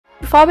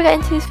before we get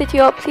into this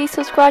video, please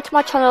subscribe to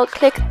my channel,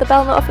 click the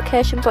bell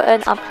notification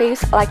button and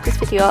please like this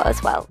video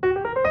as well.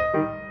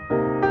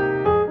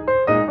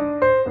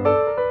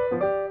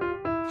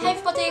 Hey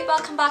everybody,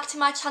 welcome back to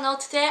my channel.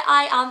 Today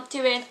I am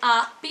doing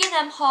a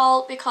B&M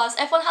haul because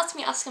everyone has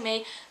been asking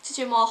me to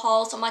do more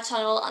hauls on my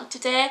channel, and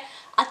today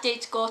I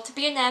did go to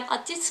B&M. I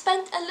did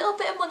spend a little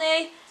bit of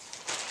money,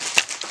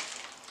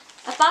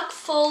 a bag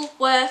full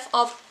worth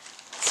of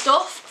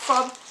stuff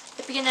from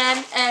the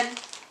B&M.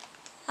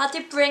 I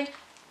did bring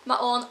my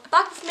own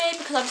bag with me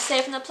because I'm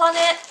saving the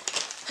planet,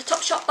 a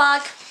Topshop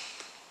bag,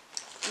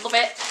 love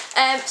it.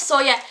 So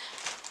yeah,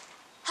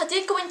 I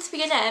did go into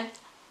B&M,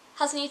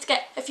 has need to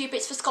get a few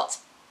bits for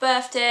Scott's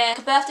birthday, like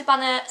a birthday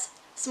banner,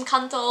 some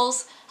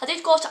candles. I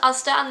did go to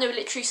Asda and they were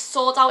literally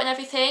sold out and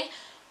everything,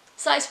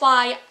 so that's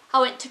why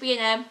I went to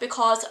B&M,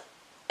 because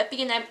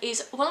B&M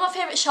is one of my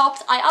favourite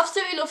shops. I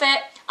absolutely love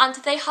it, and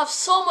they have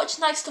so much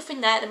nice stuff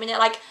in there at the minute.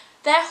 Like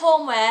their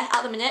homeware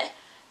at the minute,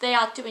 they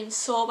are doing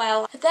so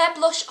well. Their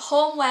blush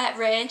homeware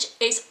range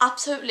is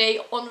absolutely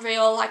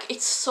unreal. Like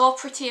it's so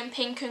pretty and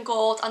pink and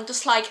gold and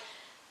just like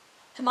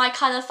my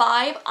kind of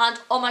vibe, and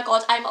oh my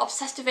god, I'm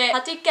obsessed with it. I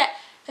did get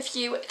a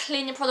few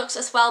cleaning products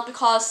as well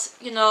because,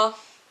 you know,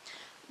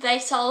 they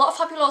sell a lot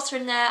of Fabulosa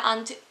in there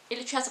and it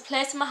literally has a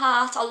place in my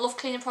heart. I love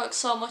cleaning products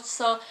so much,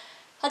 so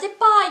I did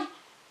buy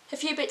a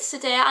few bits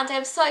today and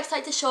I'm so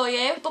excited to show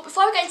you. But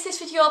before we get into this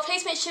video,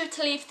 please make sure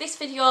to leave this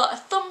video a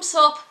thumbs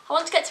up. I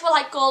want to get to a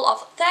like goal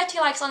of 30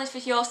 likes on this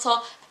video,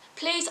 so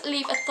please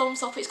leave a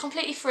thumbs up. It's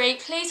completely free.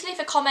 Please leave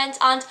a comment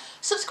and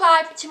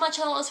subscribe to my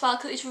channel as well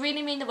because it's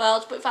really mean the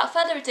world. But without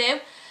further ado,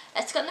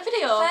 let's get in the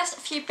video. First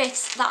few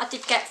bits that I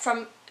did get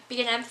from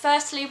B&M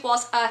firstly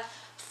was a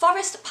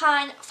Forest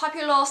Pine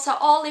Fabulosa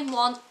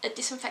all-in-one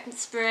disinfectant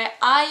spray.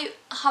 I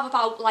have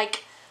about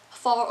like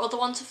 4 other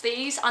ones of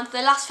these and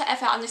they last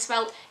forever and they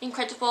smell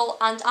incredible,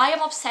 and I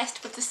am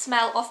obsessed with the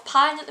smell of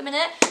pine at the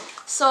minute,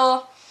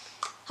 so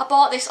I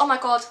bought this. Oh my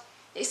god,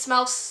 it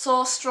smells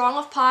so strong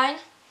of pine.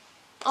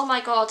 Oh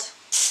my god,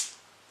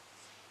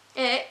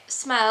 it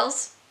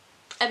smells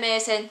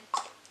amazing.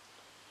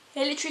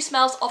 It literally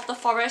smells of the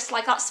forest.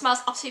 Like that smells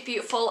absolutely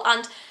beautiful,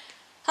 and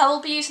I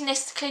will be using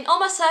this to clean all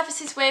my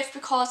surfaces with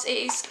because it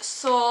is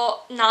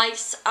so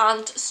nice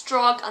and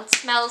strong and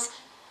smells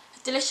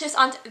delicious.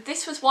 And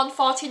this was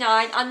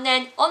 £1.49, and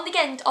then on the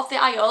end of the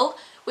aisle,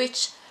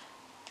 which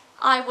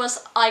I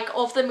was like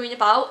over the moon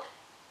about,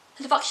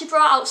 they've actually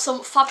brought out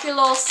some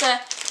Fabulosa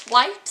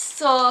wipes.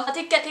 So I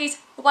did get these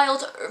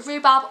wild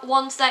rhubarb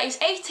ones. There is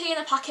 80 in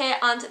a packet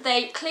and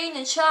they clean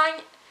and shine,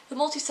 they're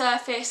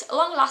multi-surface,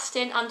 long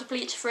lasting and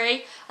bleach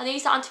free, and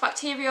these are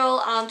antibacterial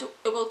and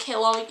it will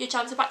kill all your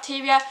germs and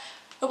bacteria.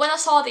 But when I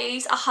saw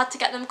these I had to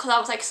get them because I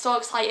was like so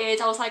excited.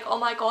 I was like, oh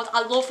my god,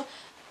 I love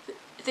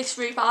this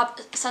rhubarb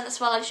scent as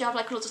well. I usually have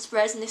like loads of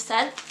sprays in this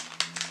scent,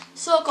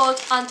 so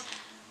good, and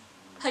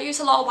I use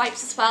a lot of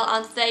wipes as well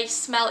and they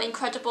smell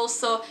incredible.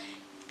 So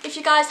if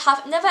you guys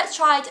have never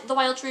tried the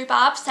wild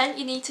rhubarb scent,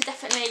 you need to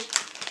definitely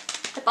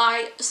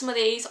buy some of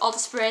these or the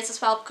sprays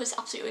as well because it's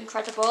absolutely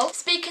incredible.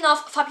 Speaking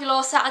of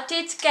Fabulosa, I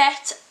did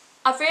get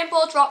a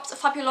rainbow dropped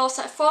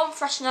Fabulosa foam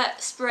freshener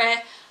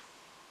spray.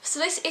 So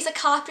this is a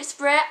carpet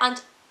spray,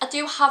 and I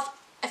do have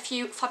a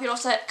few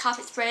Fabulosa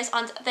carpet sprays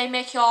and they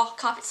make your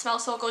carpet smell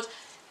so good.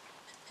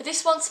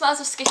 This one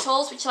smells of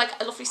Skittles, which is like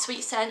a lovely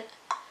sweet scent.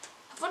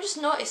 I've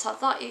just noticed that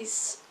that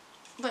is...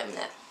 wait a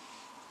minute.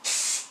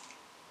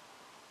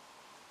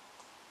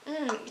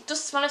 It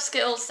does smell of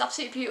Skittles. It's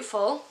absolutely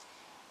beautiful.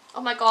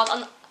 Oh my god,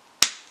 and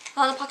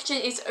the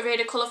packaging is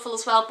really colourful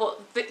as well, but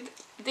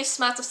this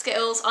smells of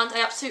Skittles and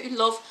I absolutely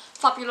love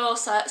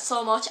Fabulosa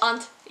so much,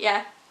 and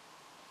yeah,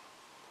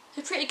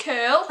 they're pretty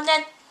cool. And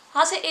then,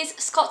 as it is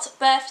Scott's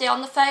birthday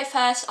on the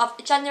 31st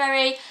of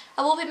January,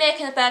 I will be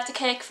making a birthday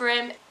cake for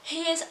him.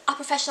 He is a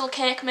professional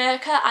cake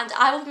maker and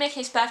I will be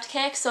making his birthday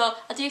cake, so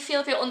I do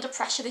feel a bit under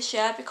pressure this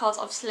year because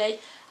obviously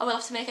I will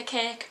have to make a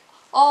cake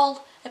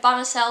all by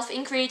myself,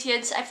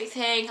 ingredients,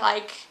 everything.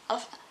 Like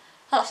I'll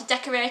have to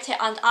decorate it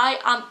and I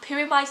am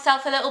pooing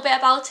myself a little bit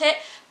about it,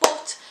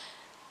 but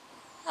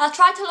I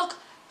tried to look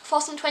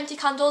for some 20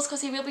 candles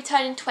because he will be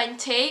turning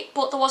 20,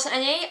 but there wasn't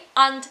any,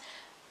 and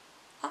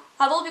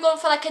I will be going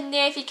for like a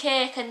navy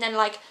cake and then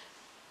like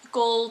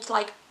gold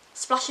like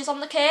splashes on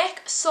the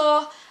cake.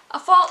 So I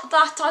thought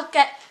that I'd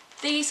get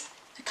these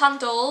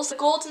candles, the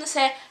golds, and they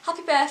say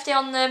happy birthday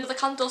on them, the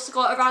candles to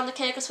go around the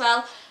cake as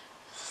well.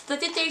 They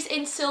did these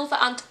in silver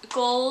and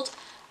gold,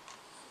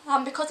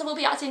 and because I will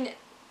be adding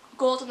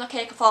gold on the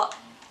cake I thought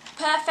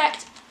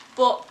perfect,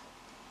 but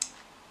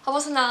I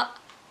was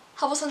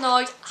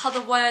annoyed how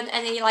there weren't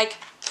any like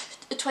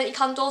 20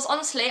 candles.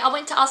 Honestly, I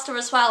went to Asda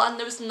as well and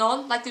there was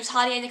none. Like there was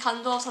hardly any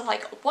candles. I was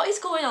like, what is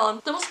going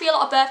on? There must be a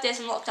lot of birthdays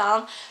in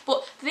lockdown.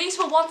 But these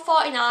were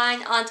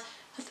 £1.49 and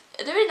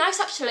they're really nice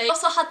actually. I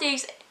also had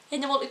these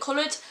in the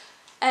multicoloured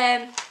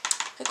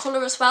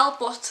colour as well,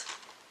 but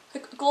the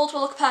gold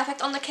will look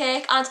perfect on the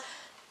cake. And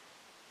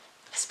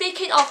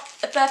speaking of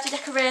birthday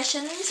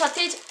decorations, I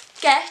did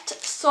get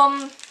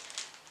some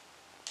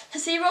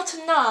 0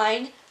 to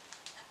 9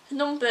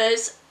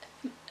 numbers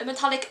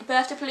metallic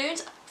birthday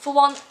balloons for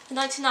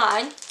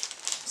 £1.99.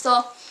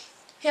 So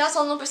here's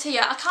all the numbers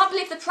here. I can't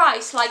believe the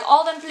price, like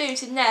all them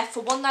balloons in there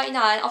for £1.99.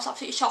 I was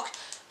absolutely shocked.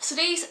 So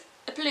these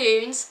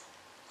balloons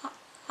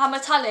are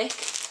metallic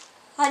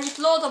and you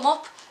blow them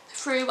up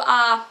through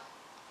a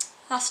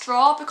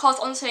straw, because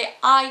honestly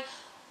I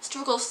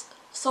struggle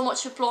so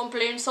much with blowing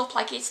balloons up.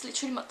 Like, it's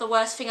literally the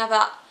worst thing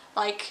ever.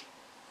 Like,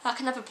 I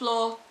can never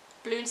blow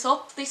balloons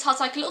up. This has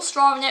like a little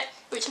straw in it,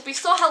 which will be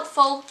so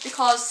helpful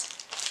because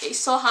it's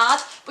so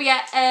hard. But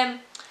yeah,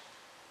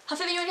 I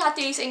think we only had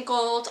these in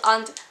gold,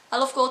 and I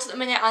love gold at the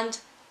minute, and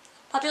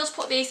I'll be able to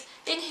put these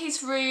in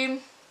his room,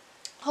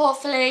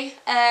 hopefully.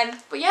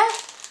 But yeah,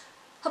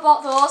 I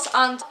bought those,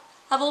 and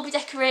I will be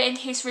decorating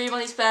his room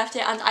on his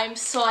birthday, and I'm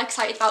so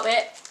excited about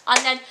it. And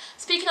then,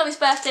 speaking of his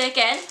birthday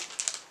again,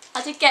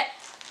 I did get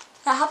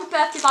a happy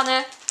birthday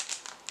banner,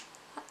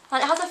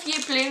 and it has a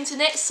few balloons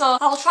in it, so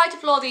I will try to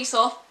blow these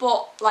up,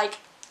 but like,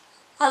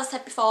 as I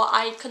said before,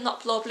 I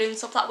cannot blow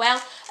balloons up that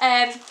well.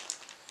 And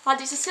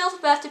it's a silver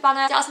birthday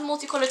banner. It has a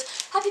multicoloured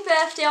happy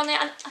birthday on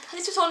it, and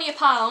this was only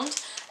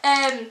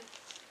 £1.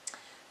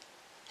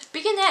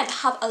 B&M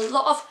have a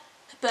lot of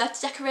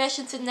birthday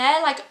decorations in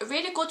there, like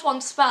really good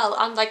ones as well,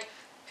 and like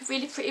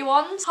really pretty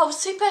ones. I was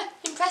super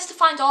impressed to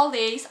find all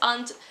these,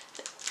 and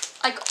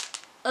like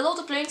a load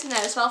of balloons in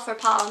there as well for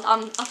 £1.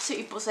 I'm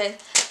absolutely buzzing.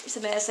 It's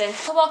amazing.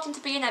 I walked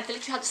into B&M, they literally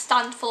had a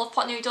stand full of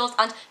pot noodles,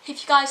 and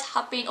if you guys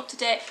have been up to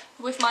date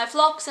with my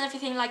vlogs and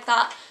everything like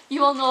that,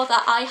 you will know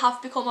that I have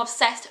become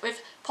obsessed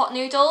with pot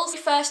noodles. I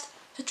first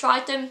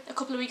tried them a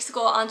couple of weeks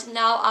ago, and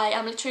now I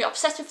am literally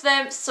obsessed with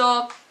them.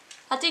 So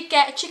I did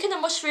get a chicken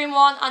and mushroom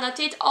one, and I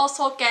did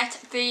also get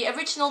the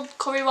original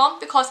curry one,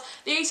 because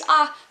these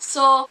are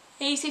so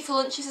easy for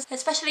lunches,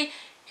 especially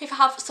if I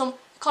have some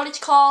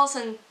college calls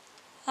and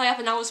I have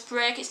an hour's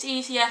break. It's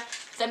easier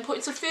than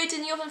putting some food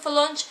in the oven for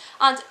lunch,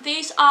 and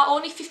these are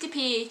only 50p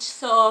each,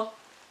 so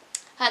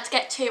I had to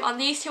get two. And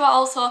these two are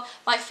also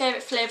my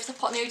favourite flavours of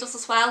pot noodles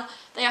as well.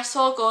 They are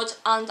so good,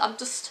 and I'm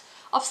just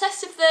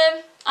obsessed with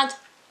them. And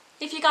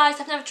if you guys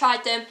have never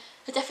tried them,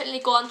 definitely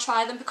go and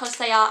try them, because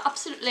they are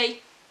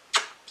absolutely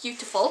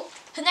beautiful.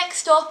 The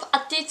next up,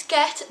 I did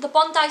get the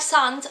Bondi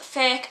Sands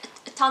Fake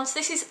Tans.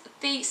 This is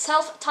the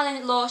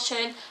self-tanning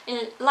lotion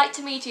in light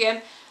to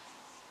medium.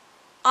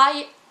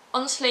 I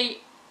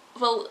honestly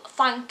will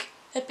thank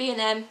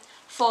B&M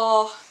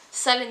for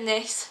selling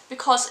this,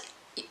 because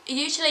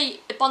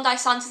usually Bondi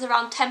Sands is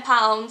around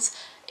 £10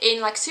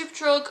 in like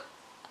Superdrug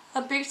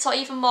and Boots, are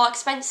even more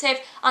expensive,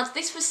 and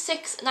this was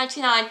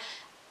 £6.99.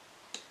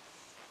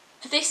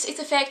 This is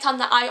a fake tan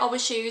that I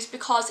always use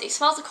because it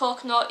smells of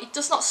coconut, it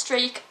does not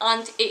streak,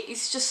 and it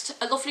is just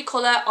a lovely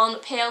colour on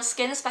pale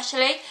skin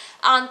especially.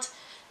 And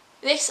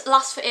this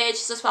lasts for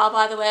ages as well,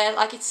 by the way.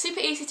 Like, it's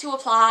super easy to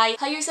apply.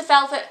 I use a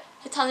velvet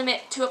tanning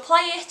mitt to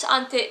apply it,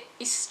 and it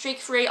is streak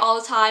free all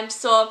the time,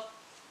 so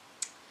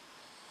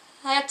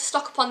I had to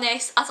stock up on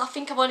this, as I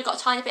think I've only got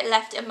a tiny bit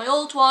left in my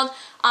old one,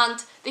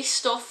 and this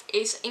stuff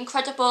is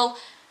incredible.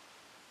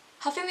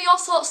 I think they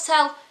also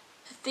sell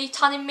the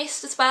tanning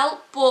mist as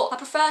well, but I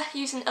prefer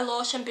using a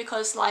lotion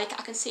because like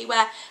I can see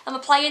where I'm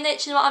applying it,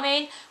 do you know what I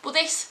mean? But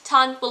this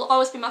tan will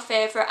always be my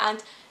favourite,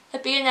 and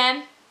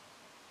B&M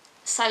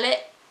sell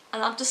it,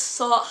 and I'm just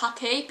so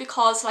happy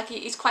because like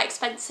it is quite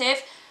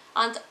expensive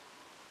and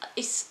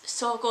it's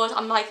so good.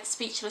 I'm like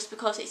speechless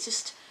because it's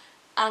just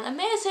an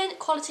amazing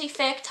quality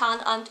fake tan,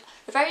 and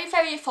very,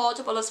 very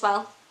affordable as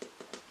well.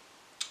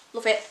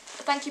 Love it.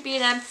 Thank you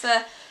B&M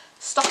for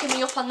stocking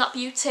me up on that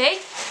beauty.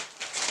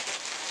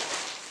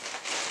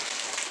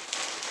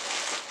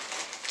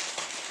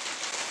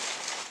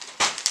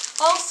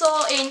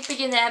 Also in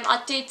B&M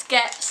I did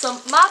get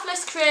some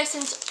marvellous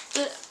creations.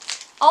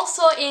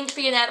 Also in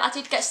B&M I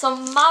did get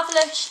some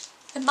marvellous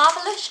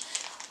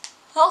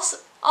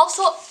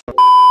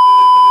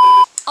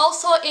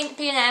Also in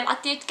B&M I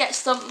did get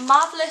some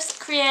Marvellous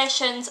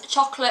Creations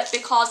chocolate,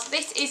 because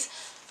this is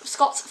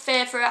Scott's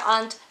favourite,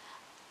 and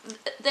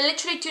they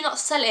literally do not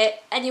sell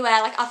it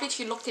anywhere. Like, I've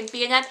literally looked in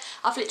B&M,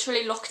 I've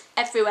literally looked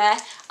everywhere,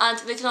 and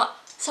they do not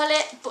sell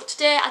it. But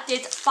today I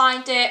did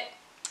find it,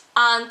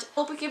 and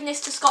I'll be giving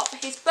this to Scott for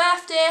his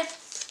birthday,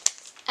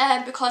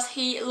 because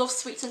he loves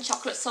sweets and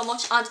chocolate so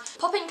much, and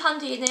popping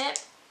candy in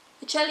it,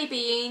 jelly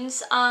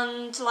beans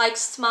and like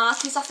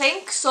Smarties I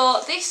think.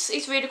 So this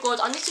is really good,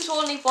 and this is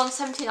only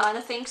 £1.79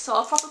 I think,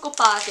 so a proper good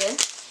bargain.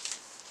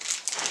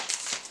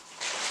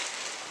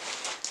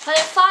 And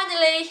then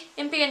finally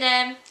in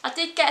B&M I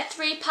did get a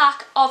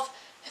 3-pack of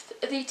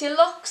the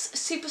Deluxe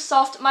Super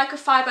Soft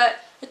Microfiber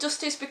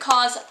Adjusters,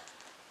 because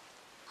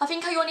I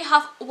think I only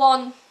have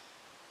one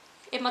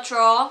in my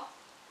drawer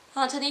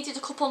and I needed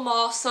a couple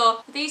more.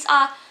 So these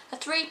are a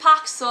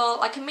 3-pack, so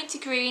like a minty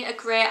green, a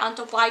grey and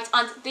a white,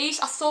 and these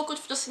are so good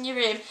for dusting your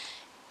room.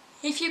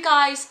 If you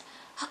guys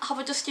have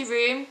a dusty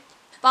room,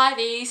 buy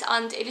these,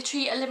 and it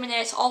literally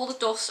eliminates all the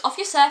dust off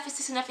your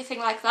surfaces and everything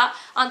like that.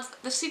 And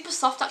they're super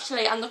soft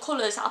actually, and the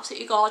colours are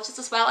absolutely gorgeous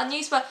as well, and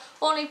these were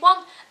only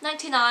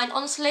 £1.99.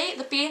 Honestly,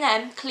 the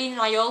B&M cleaning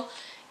aisle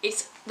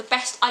is the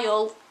best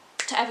aisle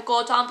to ever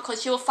go down,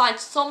 because you'll find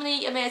so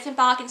many amazing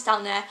bargains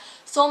down there,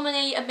 so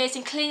many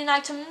amazing cleaning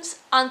items,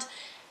 and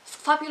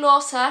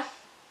Fabulosa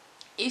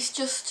is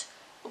just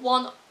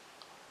one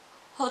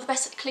of the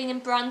best cleaning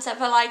brands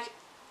ever. Like,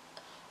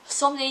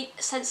 so many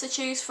scents to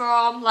choose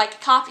from,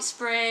 like carpet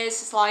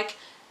sprays, like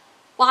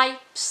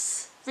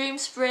wipes, room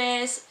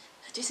sprays,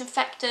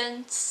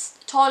 disinfectants,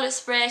 toilet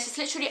sprays. It's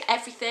literally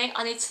everything,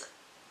 and it's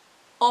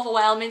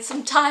overwhelming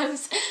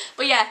sometimes.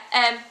 But yeah,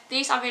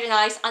 these are really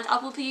nice, and I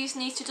will be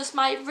using these to dust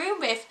my room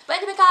with. But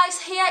anyway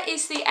guys, here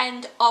is the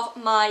end of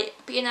my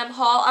B&M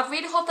haul. I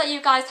really hope that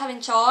you guys have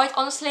enjoyed.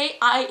 Honestly,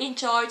 I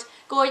enjoyed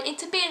going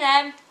into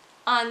B&M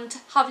and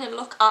having a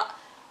look at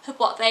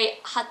what they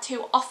had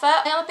to offer.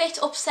 I am a bit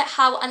upset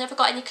how I never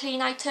got any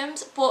clean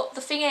items, but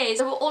the thing is,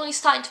 they were only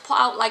starting to put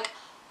out like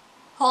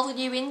all the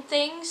new in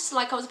things.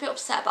 Like, I was a bit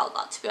upset about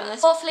that, to be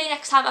honest. Hopefully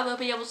next time I will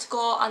be able to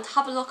go and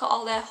have a look at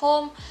all their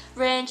home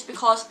range,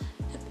 because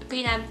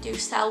B&M do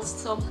sell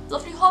some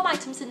lovely home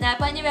items in there.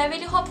 But anyway, I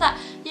really hope that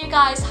you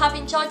guys have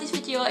enjoyed this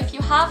video. If you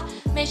have,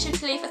 make sure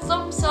to leave a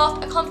thumbs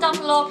up, a comment down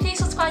below. Please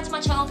subscribe to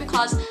my channel,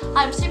 because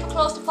I'm super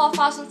close to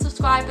 4,000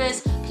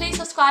 subscribers. Please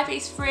subscribe,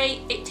 it's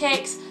free. It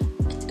takes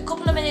a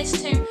couple of minutes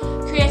to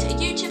create a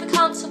YouTube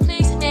account, so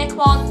please make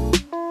one.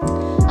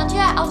 And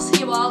yeah, I'll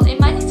see you all in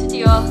my next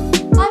video.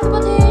 Bye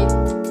everybody.